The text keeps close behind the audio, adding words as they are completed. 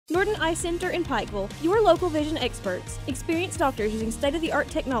Norton Eye Center in Pikeville, your local vision experts. Experienced doctors using state-of-the-art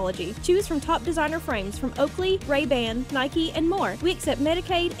technology. Choose from top designer frames from Oakley, Ray-Ban, Nike, and more. We accept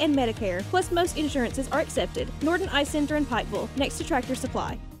Medicaid and Medicare, plus most insurances are accepted. Norton Eye Center in Pikeville, next to Tractor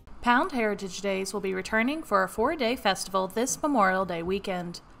Supply. Pound Heritage Days will be returning for a 4-day festival this Memorial Day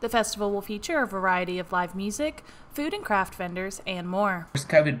weekend. The festival will feature a variety of live music, food and craft vendors, and more.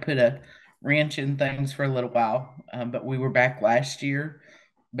 COVID put a wrench in things for a little while, but we were back last year,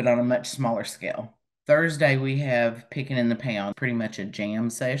 but on a much smaller scale. Thursday, we have Picking in the Pound, pretty much a jam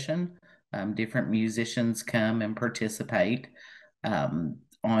session. Different musicians come and participate.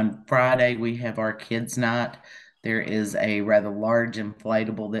 On Friday, we have our kids' night. There is a rather large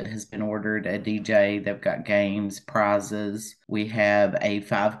inflatable that has been ordered, a DJ. They've got games, prizes. We have a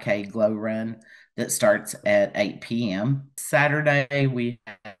 5K glow run that starts at 8 p.m. Saturday, we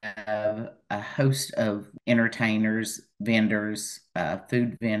have a host of entertainers, vendors,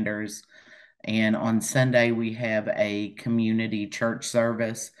 food vendors. And on Sunday, we have a community church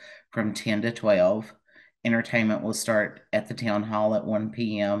service from 10 to 12. Entertainment will start at the town hall at 1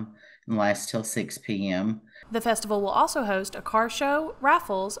 p.m. and last till 6 p.m. The festival will also host a car show,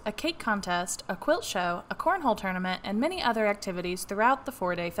 raffles, a cake contest, a quilt show, a cornhole tournament, and many other activities throughout the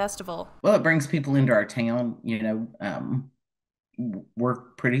 4-day festival. Well, it brings people into our town. We're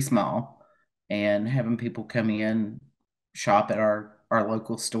pretty small, and having people come in, shop at our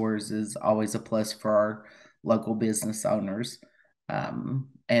local stores is always a plus for our local business owners.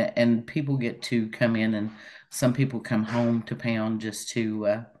 And people get to come in, and some people come home to Pound just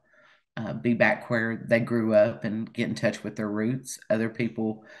to be back where they grew up and get in touch with their roots. Other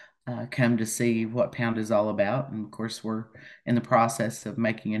people come to see what Pound is all about. And of course, we're in the process of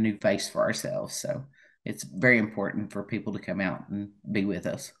making a new face for ourselves. So it's very important for people to come out and be with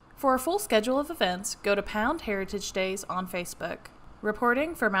us. For a full schedule of events, go to Pound Heritage Days on Facebook.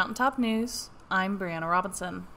 Reporting for Mountaintop News, I'm Brianna Robinson.